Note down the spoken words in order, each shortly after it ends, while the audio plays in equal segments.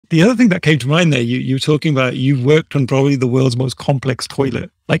The other thing that came to mind there, you were talking about you've worked on probably the world's most complex toilet.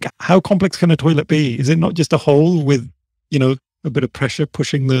 Like, how complex can a toilet be? Is it not just a hole with, a bit of pressure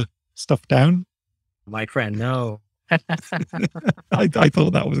pushing the stuff down? My friend, no. I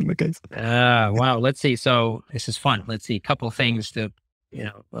thought that wasn't the case. Wow. Let's see. So this is fun. Let's see. A couple of things to,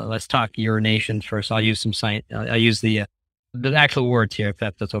 let's talk urination first. I'll use some science. I'll use the actual words here, if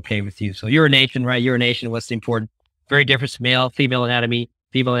that's okay with you. So urination, right? Urination, what's important? Very different male, female anatomy.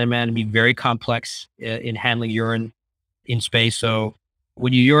 Female anatomy, very complex in handling urine in space. So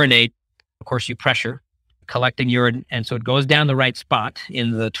when you urinate, of course, you pressure, collecting urine. And so it goes down the right spot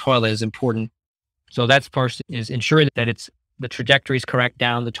in the toilet is important. So that's first is ensuring that the trajectory is correct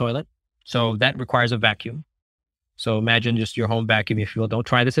down the toilet. So that requires a vacuum. So imagine just your home vacuum, if you will. Don't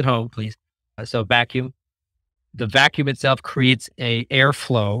try this at home, please. So vacuum. The vacuum itself creates a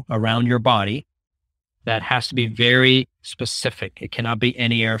airflow around your body that has to be very specific. It cannot be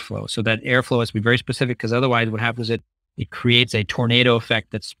any airflow. So that airflow has to be very specific, because otherwise what happens is it creates a tornado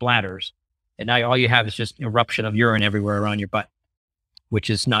effect that splatters. And now all you have is just eruption of urine everywhere around your butt, which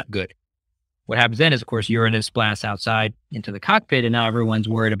is not good. What happens then is, of course, urine is splashed outside into the cockpit, and now everyone's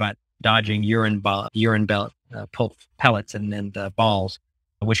worried about dodging urine pellets and balls,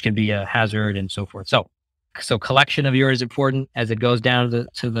 which can be a hazard and so forth. So collection of urine is important as it goes down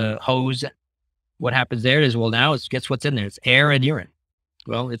to the hose. What happens there is, well, now guess what's in there? It's air and urine.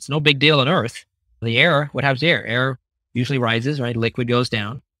 Well, it's no big deal on Earth. The air, what happens to air? Air usually rises, right? Liquid goes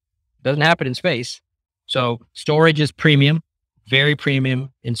down. Doesn't happen in space. So storage is premium, very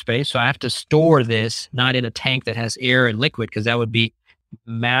premium in space. So I have to store this not in a tank that has air and liquid, because that would be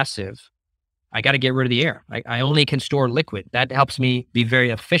massive. I got to get rid of the air. I only can store liquid. That helps me be very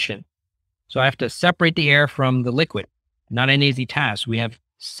efficient. So I have to separate the air from the liquid. Not an easy task. We have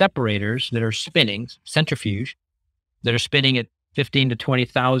separators that are spinning, centrifuge, that are spinning at 15 to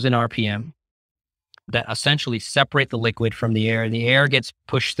 20,000 RPM that essentially separate the liquid from the air. And the air gets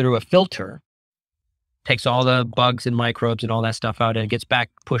pushed through a filter, takes all the bugs and microbes and all that stuff out, and it gets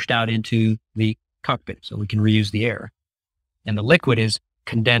pushed out into the cockpit so we can reuse the air. And the liquid is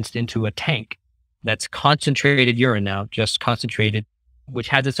condensed into a tank that's concentrated urine now, just concentrated, which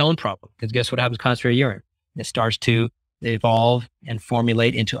has its own problem. Because guess what happens to concentrated urine? It starts to evolve and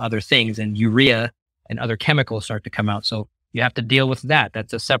formulate into other things, and urea and other chemicals start to come out. So you have to deal with that.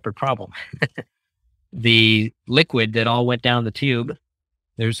 That's a separate problem. The liquid that all went down the tube,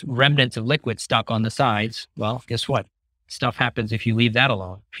 there's remnants of liquid stuck on the sides. Well, guess what? Stuff happens if you leave that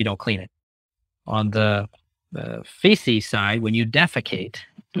alone, if you don't clean it. On the feces side, when you defecate,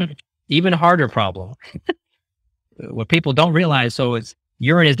 even harder problem. What people don't realize, so it's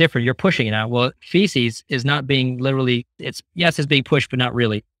urine is different. You're pushing it out. Well, feces is not being literally, it's being pushed, but not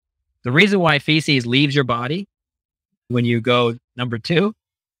really. The reason why feces leaves your body when you go number 2,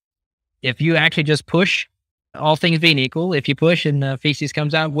 if you actually just push, all things being equal, if you push and feces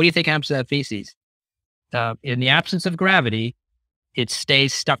comes out, what do you think happens to that feces? In the absence of gravity, it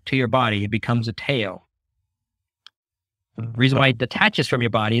stays stuck to your body. It becomes a tail. The reason why it detaches from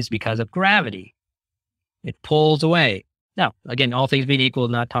your body is because of gravity. It pulls away. Now, again, all things being equal,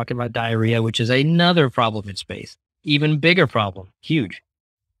 not talking about diarrhea, which is another problem in space. Even bigger problem, huge,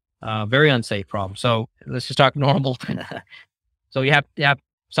 very unsafe problem. So let's just talk normal. So you have to have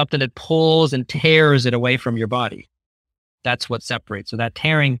something that pulls and tears it away from your body. That's what separates. So that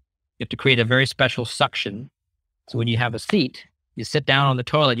tearing, you have to create a very special suction. So when you have a seat, you sit down on the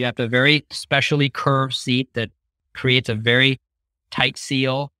toilet, you have to have a very specially curved seat that creates a very tight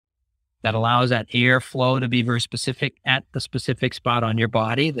seal that allows that airflow to be very specific at the specific spot on your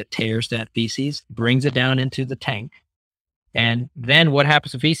body that tears that feces, brings it down into the tank. And then what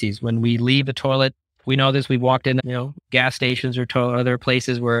happens to feces? When we leave the toilet, we know this, we've walked in, gas stations or other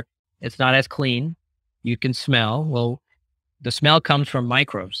places where it's not as clean. You can smell. Well, the smell comes from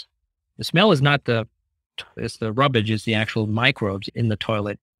microbes. The smell is not it's the rubbish, it's the actual microbes in the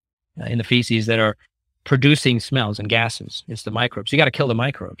toilet, in the feces that are producing smells and gases. It's the microbes. You got to kill the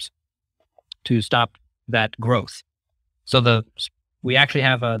microbes to stop that growth. So we actually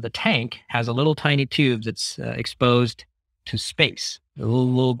have the tank has a little tiny tube that's exposed to space.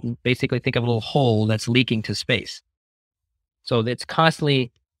 Basically think of a little hole that's leaking to space. So it's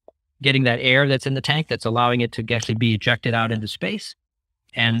constantly getting that air that's in the tank that's allowing it to actually be ejected out into space.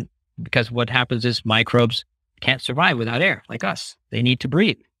 And because what happens is microbes can't survive without air like us. They need to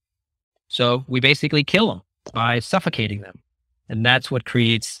breathe. So we basically kill them by suffocating them. And that's what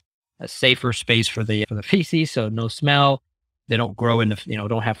creates a safer space for the feces. So no smell. They don't grow in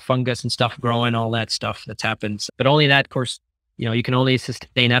don't have fungus and stuff growing, all that stuff that happens. But only that, of course, you can only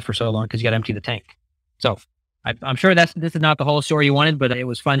sustain that for so long because you got to empty the tank. So I'm sure this is not the whole story you wanted, but it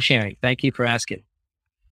was fun sharing. Thank you for asking.